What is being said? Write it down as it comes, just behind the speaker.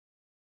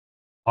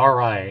All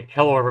right.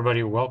 Hello,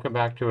 everybody. Welcome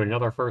back to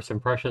another First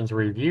Impressions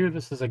review.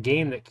 This is a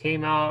game that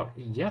came out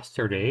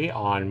yesterday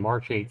on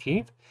March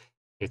 18th.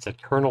 It's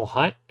Eternal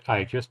Hunt.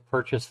 I just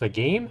purchased the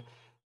game.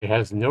 It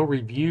has no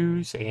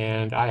reviews,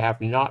 and I have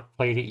not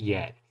played it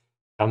yet.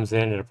 Comes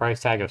in at a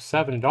price tag of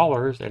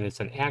 $7, and it's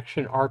an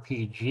action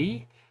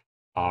RPG.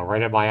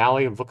 Right up my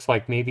alley. It looks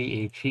like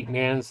maybe a cheap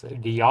man's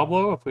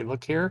Diablo. If we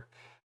look here,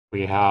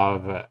 we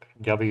have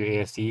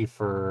WASD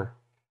for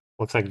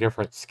looks like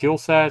different skill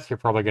sets. You're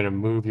probably going to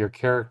move your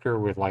character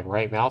with like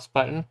right mouse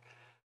button.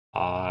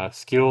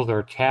 Skills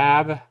are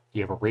tab.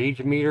 You have a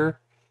rage meter.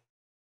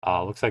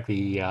 Looks like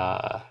the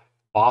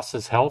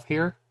boss's health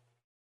here.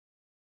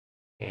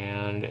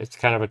 And it's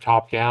kind of a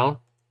top down.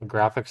 The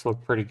graphics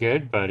look pretty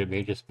good, but it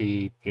may just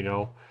be,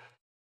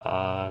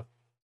 uh,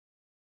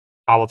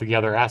 cobbled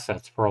together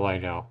assets for all I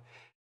know.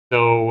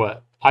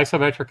 So,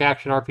 isometric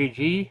action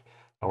RPG,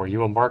 where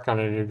you embark on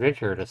an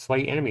adventure to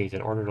slay enemies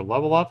in order to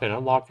level up and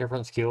unlock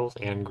different skills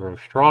and grow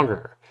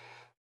stronger.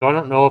 So I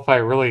don't know if I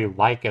really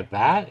like that.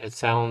 That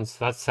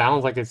sounds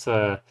like it's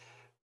a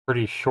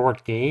pretty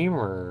short game,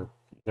 or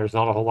there's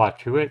not a whole lot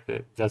to it.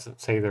 It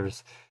doesn't say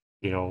there's,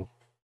 you know,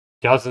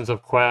 dozens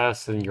of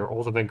quests and your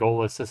ultimate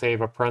goal is to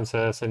save a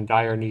princess in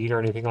dire need or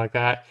anything like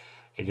that.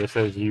 It just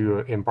says you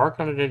embark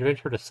on an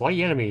adventure to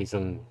slay enemies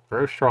and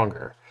grow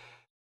stronger.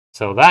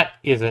 So that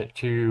isn't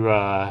too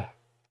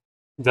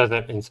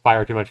doesn't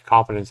inspire too much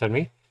confidence in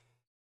me.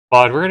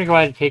 But we're going to go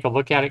ahead and take a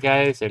look at it,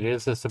 guys. It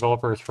is this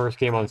developer's first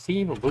game on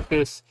Steam,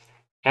 Lucas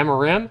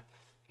MRM,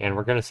 and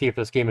we're going to see if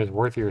this game is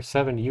worth your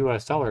 $7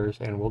 US,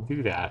 and we'll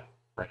do that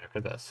right after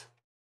this.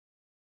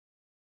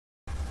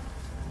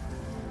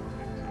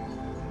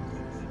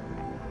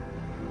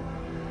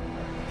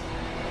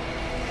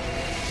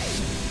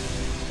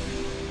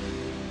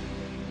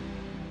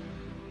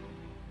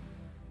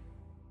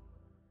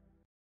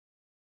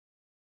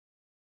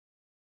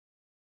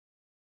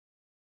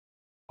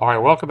 All right,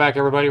 welcome back,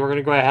 everybody. We're going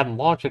to go ahead and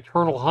launch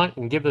Eternal Hunt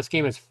and give this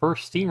game its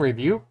first Steam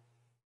review,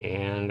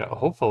 and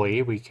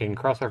hopefully we can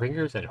cross our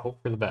fingers and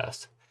hope for the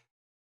best.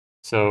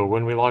 So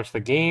when we launch the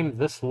game,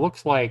 this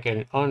looks like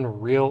an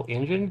Unreal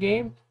Engine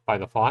game by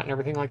the font and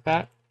everything like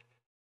that.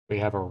 We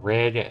have a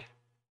red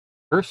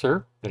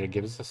cursor that it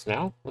gives us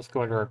now. Let's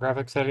go into our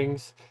graphic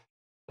settings.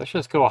 Let's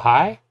just go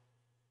high.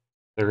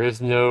 There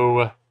is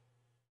no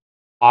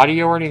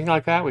audio or anything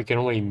like that. We can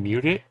only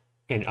mute it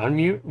and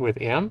unmute with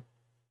M.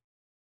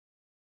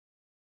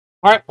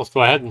 All right, let's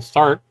go ahead and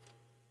start.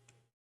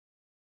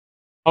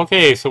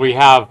 Okay, so we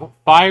have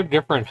 5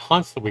 different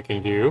hunts that we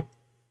can do.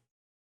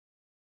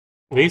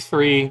 These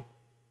 3,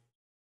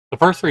 the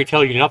first 3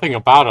 tell you nothing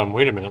about them.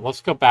 Wait a minute,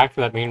 let's go back to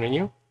that main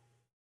menu.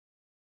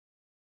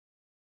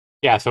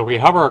 Yeah, so if we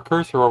hover our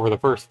cursor over the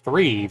first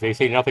 3, they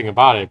say nothing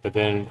about it, but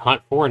then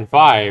hunt 4 and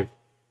 5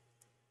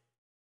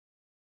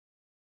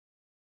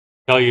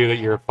 tell you that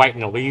you're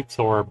fighting elites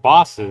or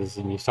bosses,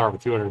 and you start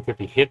with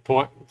 250 hit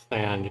points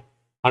and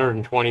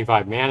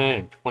 125 mana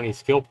and 20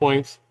 skill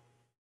points.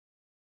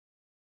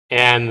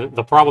 And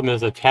the problem is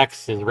the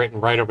text is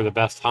written right over the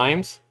best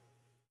times,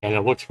 and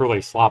it looks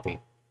really sloppy.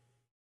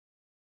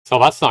 So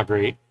that's not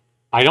great.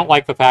 I don't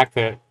like the fact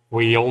that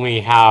we only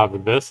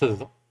have this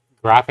as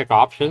graphic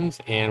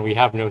options, and we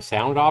have no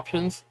sound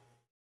options,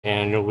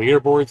 and no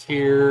leaderboards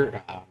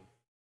here.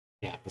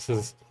 Yeah,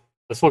 this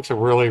looks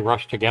really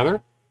rushed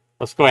together.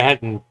 Let's go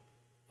ahead and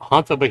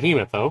hunt the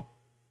behemoth, though.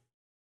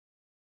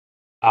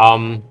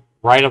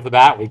 Right off the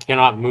bat, we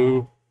cannot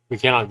move, we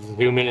cannot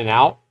zoom in and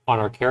out on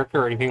our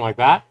character or anything like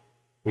that.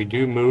 We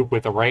do move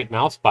with the right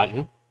mouse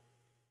button.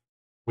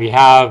 We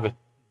have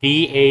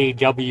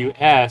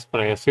DAWS,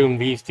 but I assume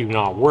these do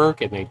not work,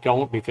 and they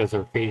don't because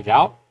they're faded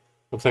out.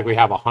 Looks like we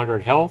have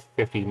 100 health,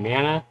 50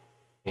 mana,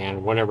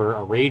 and whatever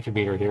a rage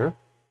meter here.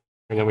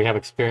 And then we have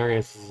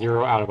experience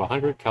 0 out of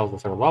 100, tells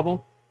us our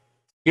level.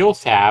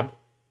 Skills tab.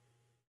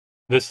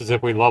 This is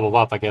if we level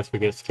up, I guess we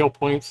get skill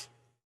points,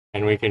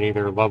 and we can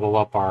either level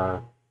up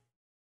our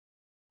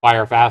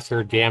fire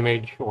faster,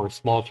 damage, or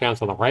small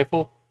chance on the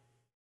rifle.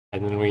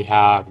 And then we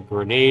have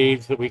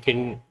grenades that we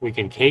can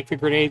take the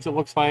grenades, it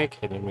looks like,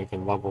 and then we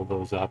can level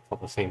those up for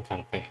the same kind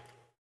of thing.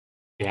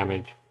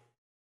 Damage,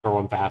 throw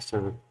them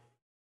faster,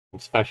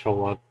 and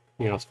special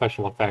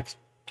effects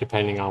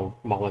depending on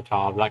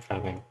Molotov, that kind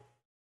of thing.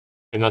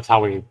 And that's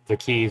how the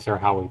keys are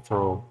how we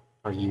throw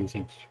or use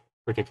each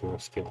particular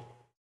skill.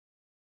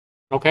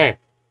 Okay.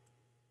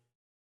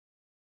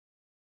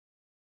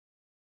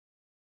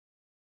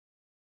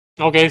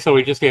 Okay, so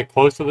we just get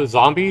close to the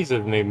zombies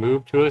and they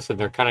move to us and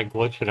they're kind of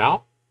glitching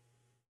out.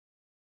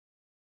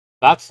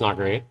 That's not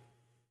great.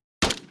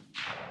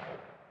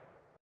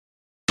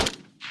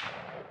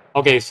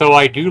 Okay, so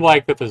I do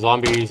like that the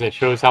zombies, it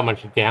shows how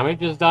much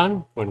damage is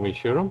done when we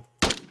shoot them.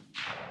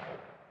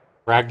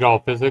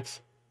 Ragdoll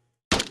physics.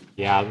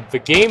 Yeah, the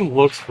game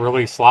looks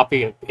really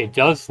sloppy. It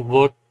does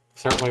look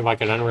certainly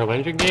like an Unreal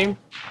Engine game.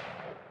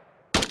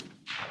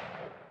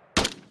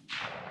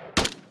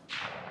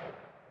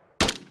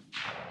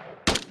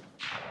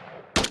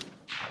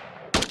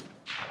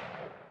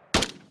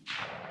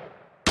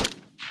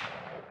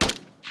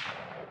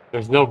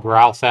 There's no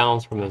growl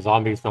sounds from the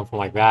zombies, nothing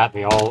like that.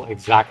 They all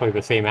exactly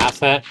the same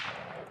asset.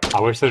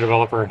 I wish the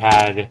developer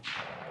had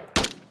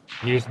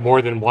used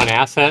more than one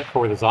asset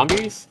for the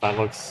zombies.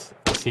 It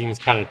seems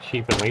kind of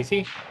cheap and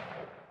lazy.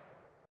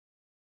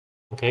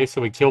 Okay,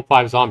 so we killed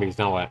 5 zombies,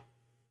 now what?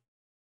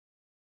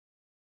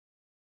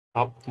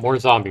 Oh, more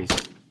zombies.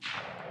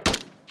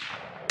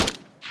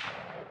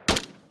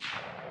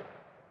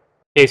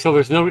 Okay, so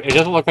it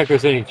doesn't look like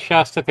there's any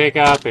chests to pick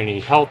up, any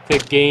health to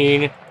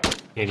gain,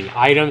 any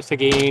items to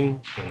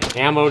gain,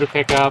 any ammo to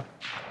pick up.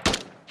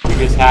 We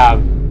just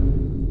have,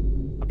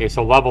 okay,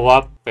 so level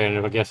up,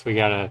 and I guess we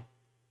got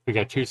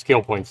 2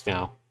 skill points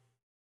now.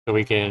 So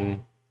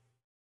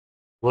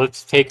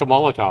let's take a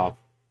Molotov.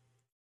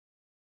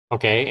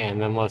 Okay, and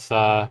then let's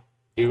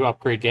do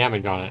upgrade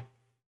damage on it.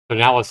 So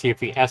now let's see if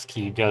the S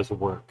key does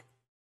work.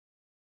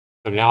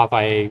 So now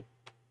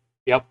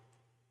yep.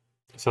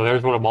 So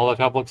there's what a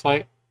Molotov looks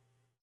like.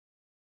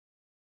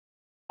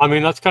 I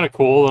mean, that's kind of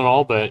cool and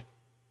all, but...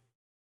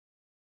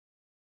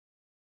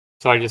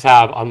 So I just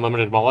have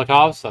unlimited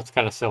Molotovs? That's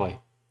kind of silly.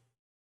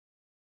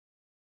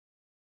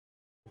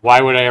 Why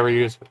would I ever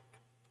use...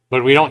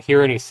 But we don't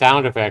hear any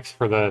sound effects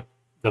for the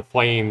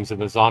flames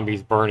and the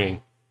zombies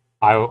burning.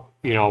 I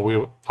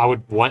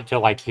would want to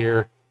like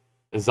hear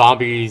the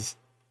zombies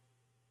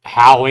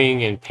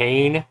howling in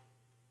pain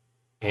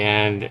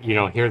and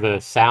hear the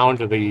sound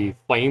of the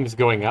flames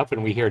going up,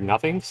 and we hear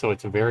nothing, so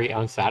it's very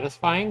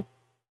unsatisfying,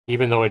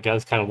 even though it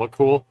does kind of look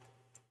cool.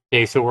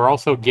 Okay, so we're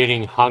also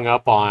getting hung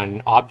up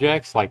on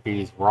objects, like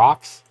these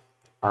rocks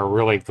are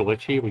really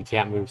glitchy. We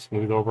can't move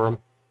smooth over them.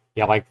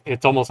 Yeah, like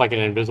it's almost like an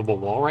invisible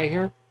wall right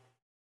here.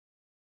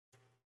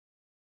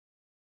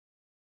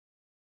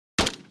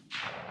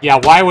 Yeah,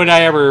 why would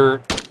I ever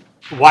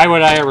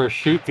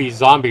shoot these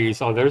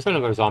zombies? Oh, there's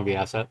another zombie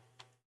asset.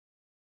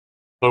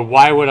 But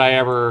why would I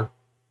ever...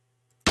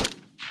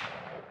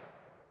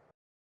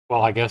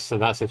 Well, I guess in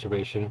that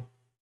situation,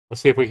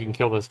 let's see if we can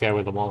kill this guy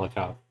with a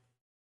Molotov.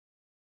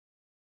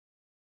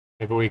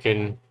 Maybe we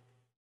can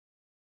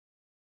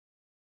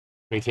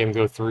make him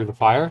go through the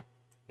fire?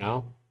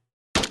 No?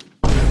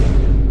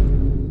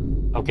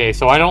 Okay,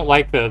 so I don't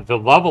like the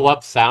level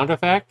up sound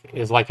effect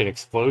is like an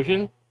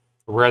explosion,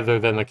 rather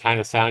than the kind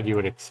of sound you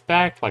would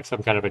expect, like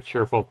some kind of a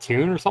cheerful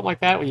tune or something like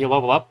that when you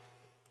level up.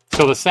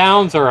 So the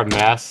sounds are a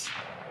mess.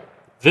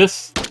 The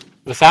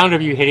sound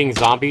of you hitting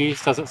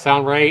zombies doesn't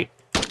sound right.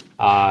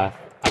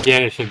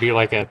 Again, it should be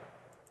like it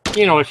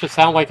should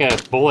sound like a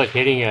bullet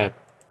hitting a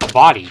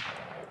body.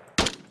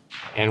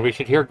 And we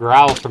should hear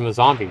growls from the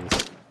zombies.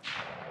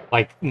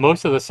 Like,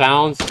 most of the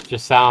sounds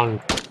just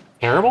sound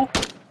terrible.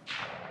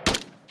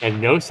 And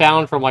no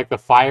sound from, like, the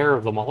fire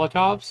of the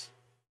Molotovs.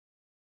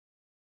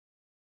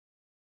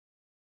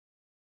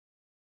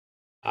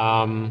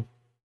 I'm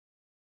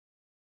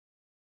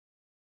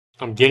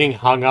getting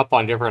hung up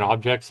on different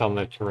objects on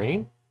the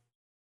terrain.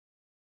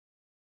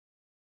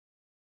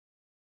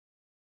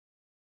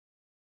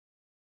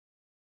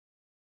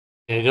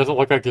 And it doesn't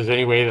look like there's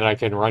any way that I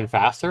can run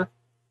faster.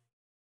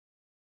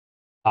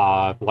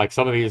 Like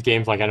some of these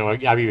games, like I know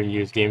I've even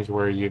used games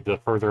where the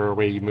further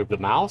away you move the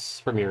mouse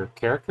from your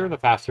character, the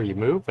faster you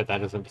move, but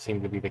that doesn't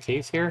seem to be the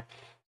case here.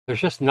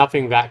 There's just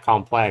nothing that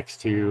complex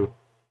to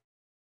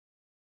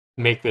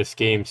make this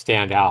game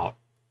stand out.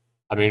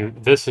 I mean,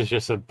 this is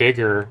just a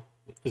bigger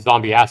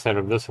zombie asset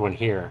of this one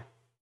here.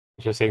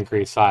 Just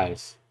increased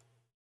size.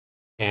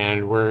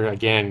 And we're,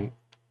 again,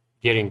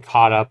 getting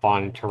caught up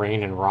on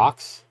terrain and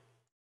rocks.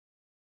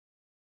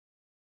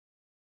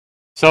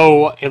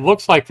 So it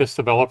looks like this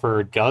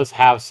developer does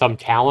have some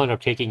talent of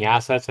taking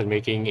assets and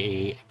making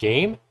a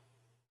game,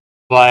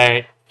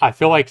 but I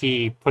feel like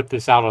he put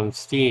this out on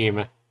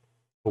Steam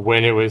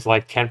when it was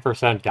like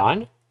 10%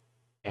 done,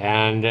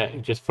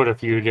 and just put a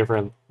few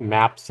different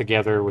maps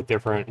together with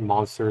different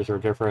monsters or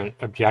different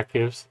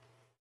objectives,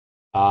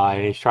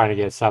 and he's trying to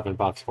get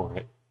 $7 for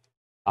it.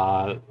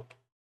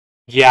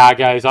 Yeah,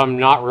 guys, I'm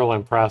not real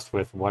impressed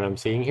with what I'm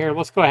seeing here.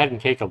 Let's go ahead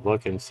and take a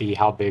look and see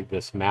how big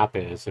this map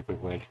is, if we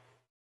would.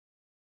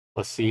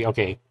 Let's see.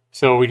 Okay,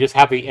 so we just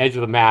have the edge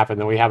of the map, and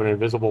then we have an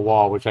invisible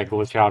wall, which I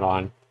glitch out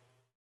on.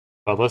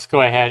 But let's go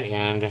ahead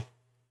and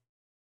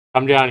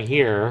come down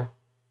here.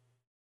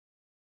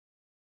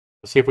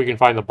 Let's see if we can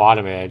find the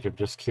bottom edge. I'm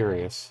just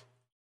curious.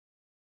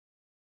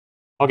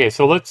 Okay,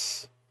 so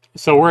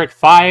we're at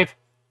 5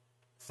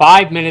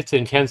 minutes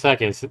and 10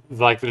 seconds.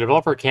 Like, the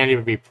developer can't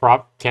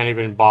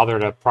even bother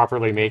to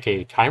properly make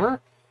a timer.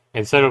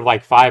 Instead of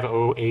like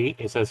 5:08,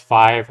 it says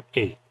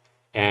 5:08.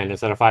 And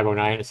instead of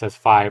 5:09, it says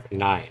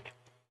 5:09.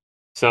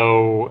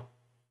 So,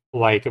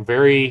 like, a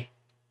very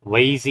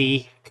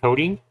lazy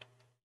coding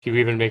to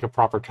even make a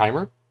proper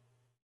timer.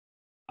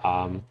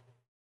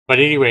 But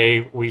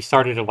anyway, we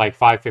started at like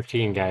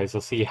 5:15, guys.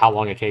 Let's see how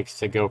long it takes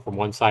to go from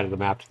one side of the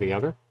map to the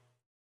other.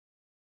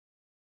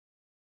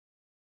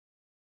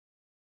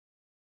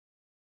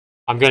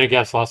 I'm going to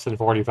guess less than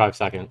 45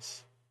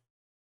 seconds.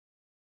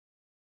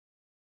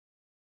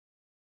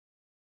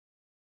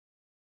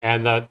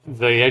 And the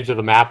edge of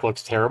the map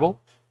looks terrible.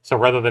 So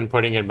rather than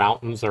putting in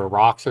mountains or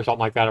rocks or something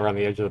like that around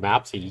the edge of the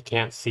map, so you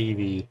can't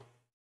see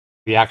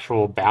the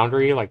actual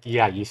boundary. Like,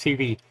 yeah, you see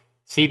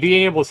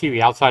being able to see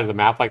the outside of the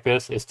map like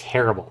this is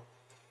terrible.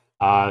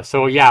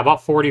 So yeah,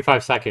 about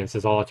 45 seconds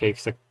is all it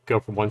takes to go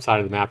from one side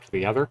of the map to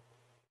the other.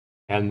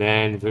 And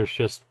then there's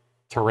just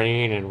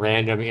terrain and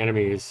random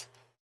enemies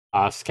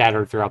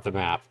scattered throughout the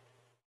map.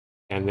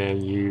 And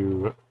then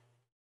you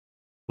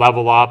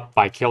level up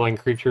by killing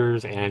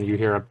creatures, and you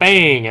hear a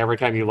bang every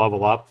time you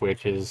level up,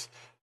 which is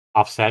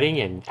offsetting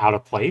and out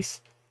of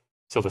place.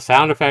 So the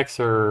sound effects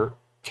are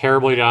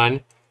terribly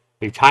done.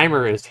 The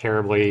timer is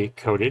terribly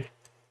coded.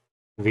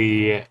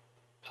 The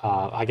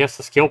I guess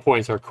the skill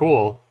points are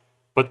cool,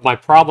 but my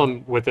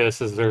problem with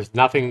this is there's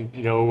nothing,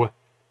 no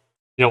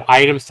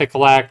items to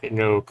collect,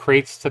 no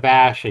crates to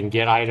bash and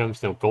get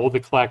items, no gold to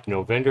collect,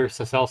 no vendors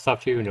to sell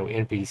stuff to, no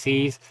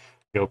NPCs,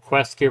 no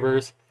quest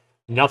givers,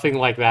 nothing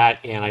like that.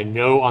 And I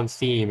know on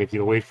Steam, if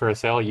you wait for a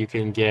sale, you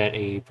can get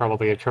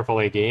probably a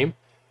AAA game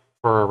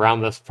for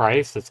around this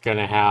price. It's going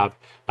to have,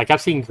 like,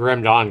 I've seen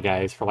Grim Dawn,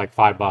 guys, for like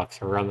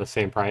 $5 around the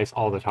same price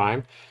all the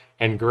time.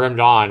 And Grim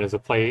Dawn is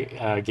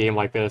a game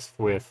like this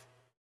with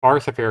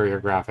far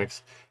superior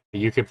graphics.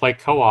 You can play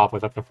co-op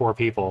with up to 4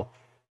 people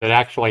that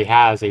actually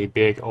has a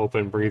big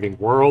open breathing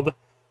world,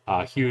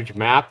 a huge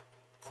map,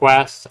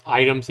 quests,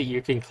 items that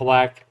you can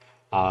collect,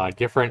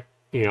 different,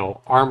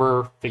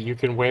 armor that you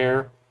can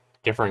wear,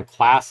 different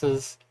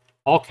classes,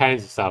 all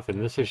kinds of stuff.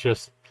 And this is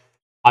just,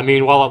 I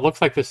mean, while it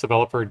looks like this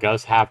developer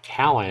does have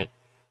talent,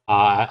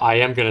 I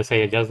am going to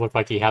say it does look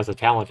like he has the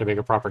talent to make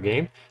a proper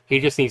game. He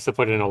just needs to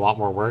put in a lot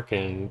more work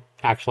and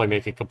actually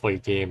make a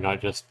complete game,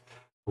 not just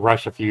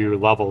rush a few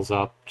levels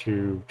up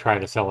to try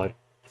to sell it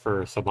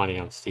for some money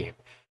on Steam.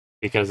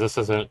 Because this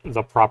isn't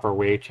the proper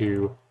way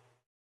to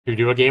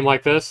do a game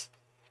like this.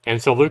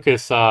 And so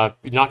Lucas, not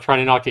trying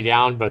to knock you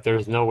down, but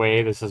there's no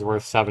way this is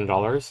worth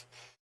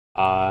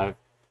 $7.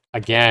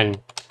 Again,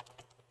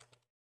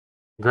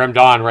 Grim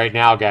Dawn right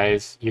now,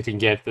 guys, you can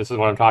get, this is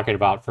what I'm talking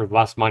about, for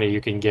less money you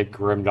can get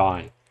Grim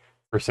Dawn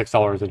for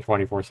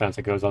 $6.24.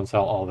 It goes on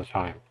sale all the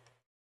time.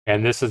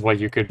 And this is what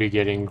you could be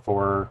getting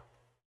for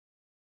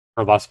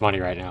less money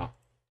right now.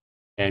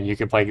 And you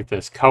can play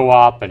this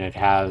co-op, and it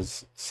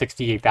has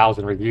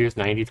 68,000 reviews,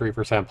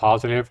 93%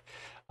 positive.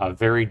 A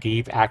very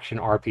deep action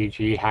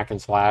RPG, hack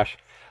and slash,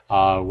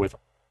 with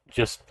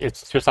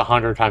it's just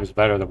 100 times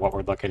better than what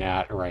we're looking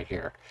at right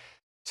here.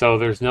 So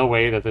there's no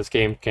way that this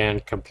game can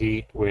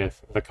compete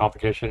with the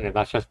competition, and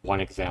that's just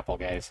one example,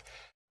 guys.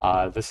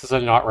 This is a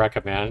not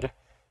recommend,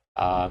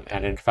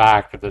 and in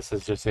fact, this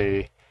is just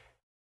this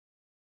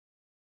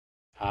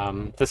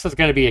is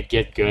going to be a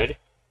get good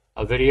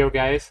video,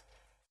 guys.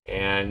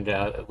 And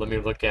let me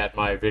look at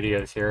my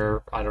videos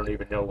here. I don't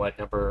even know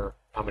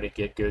how many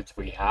get goods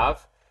we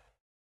have,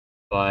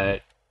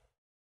 but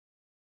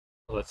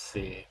let's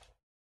see.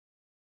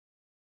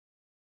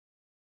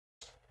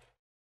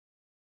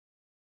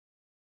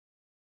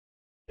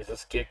 Is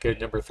this get good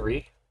number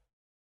 3?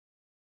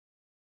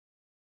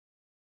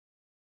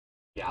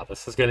 Yeah,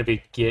 this is going to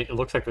be it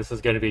looks like this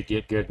is going to be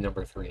get good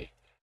number 3.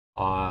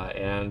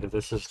 And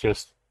this is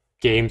just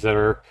games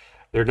that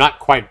they're not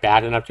quite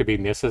bad enough to be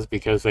misses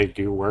because they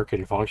do work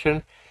and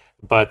function,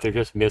 but they're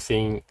just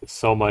missing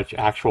so much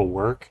actual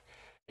work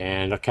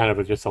and kind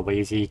of just a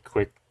lazy,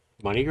 quick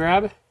money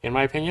grab, in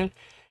my opinion.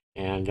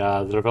 And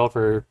the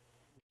developer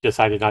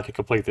decided not to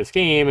complete this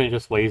game and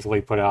just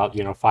lazily put out,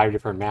 5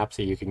 different maps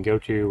that you can go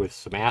to with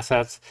some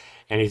assets.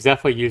 And he's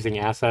definitely using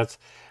assets.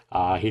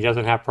 He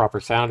doesn't have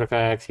proper sound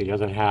effects. He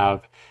doesn't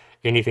have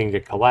anything to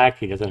collect.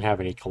 He doesn't have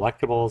any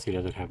collectibles. He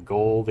doesn't have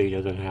gold. He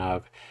doesn't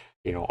have,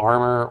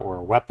 armor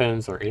or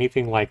weapons or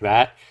anything like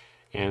that.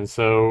 And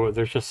so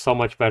there's just so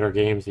much better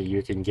games that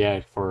you can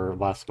get for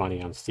less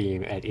money on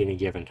Steam at any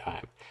given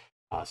time.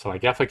 So I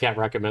definitely can't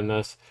recommend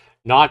this.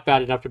 Not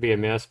bad enough to be a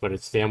miss, but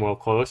it's damn well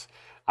close.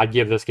 I'd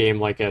give this game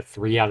like a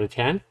 3 out of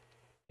 10.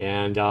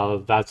 And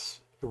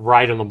that's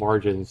right on the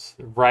margins,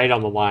 right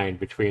on the line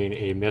between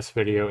a miss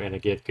video and a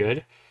get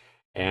good.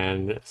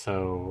 And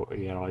so,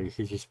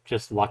 he's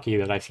just lucky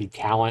that I see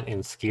talent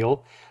and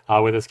skill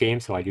with this game.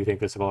 So I do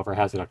think this developer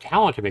has enough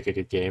talent to make a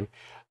good game,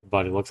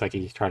 but it looks like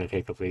he's trying to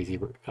take the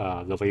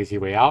lazy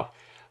way out.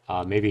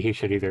 Maybe he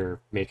should either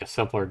make a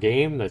simpler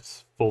game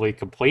that's fully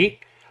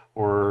complete,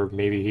 or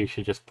maybe he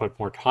should just put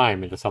more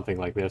time into something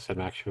like this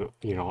and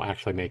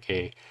actually make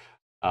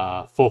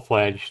a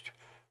full-fledged,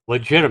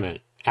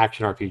 legitimate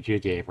action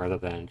RPG game rather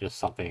than just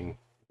something,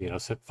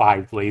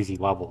 5 lazy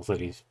levels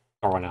that he's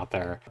throwing out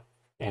there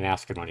and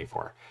asking money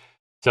for.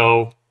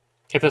 So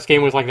if this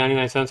game was like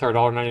 99 cents or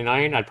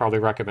 $1.99, I'd probably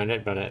recommend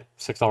it, but at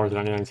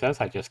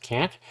 $6.99, I just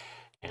can't.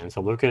 And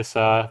so Lucas,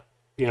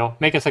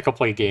 make us a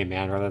complete game,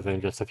 man, rather than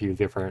just a few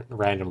different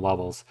random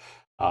levels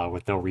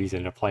with no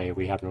reason to play.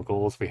 We have no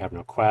goals, we have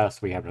no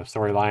quests, we have no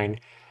storyline.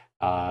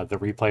 The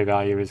replay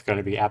value is going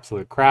to be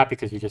absolute crap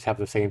because you just have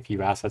the same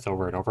few assets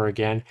over and over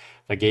again.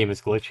 The game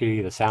is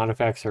glitchy, the sound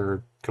effects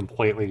are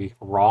completely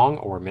wrong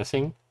or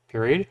missing,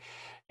 period.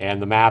 And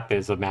the map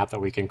is a map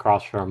that we can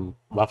cross from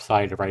left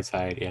side to right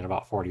side in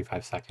about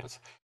 45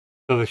 seconds.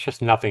 So there's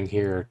just nothing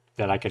here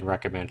that I can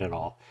recommend at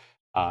all,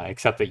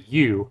 except that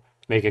you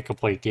make a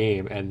complete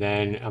game, and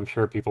then I'm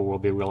sure people will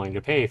be willing to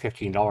pay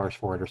 $15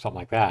 for it or something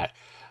like that.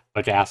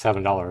 But to ask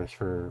 $7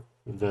 for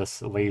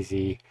this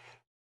lazy,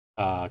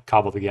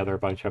 cobble together a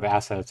bunch of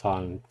assets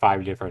on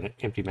 5 different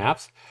empty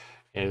maps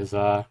is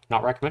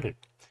not recommended.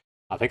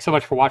 Thanks so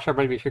much for watching,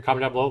 everybody. Be sure to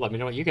comment down below. Let me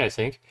know what you guys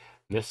think.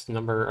 Miss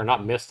number, or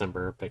not miss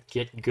number, but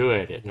get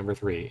good at number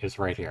 3 is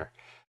right here.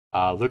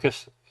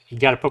 Lucas, you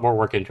got to put more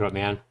work into it,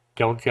 man.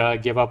 Don't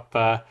give up,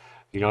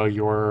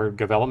 your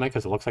development,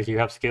 because it looks like you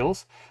have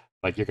skills,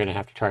 but you're going to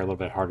have to try a little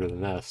bit harder than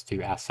this to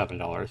ask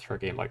 $7 for a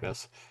game like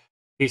this.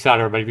 Peace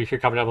out, everybody. Be sure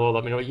to comment down below.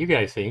 Let me know what you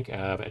guys think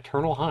of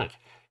Eternal Hunt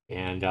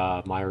and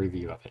my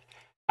review of it.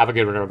 Have a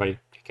good one, everybody.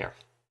 Take care.